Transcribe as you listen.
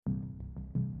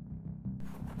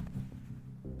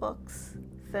books,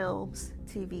 films,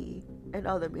 TV, and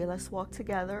other media. Let's walk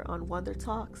together on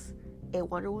WonderTalks, a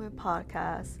Wonder Woman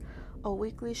podcast, a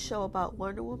weekly show about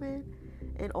Wonder Woman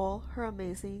in all her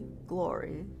amazing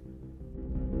glory.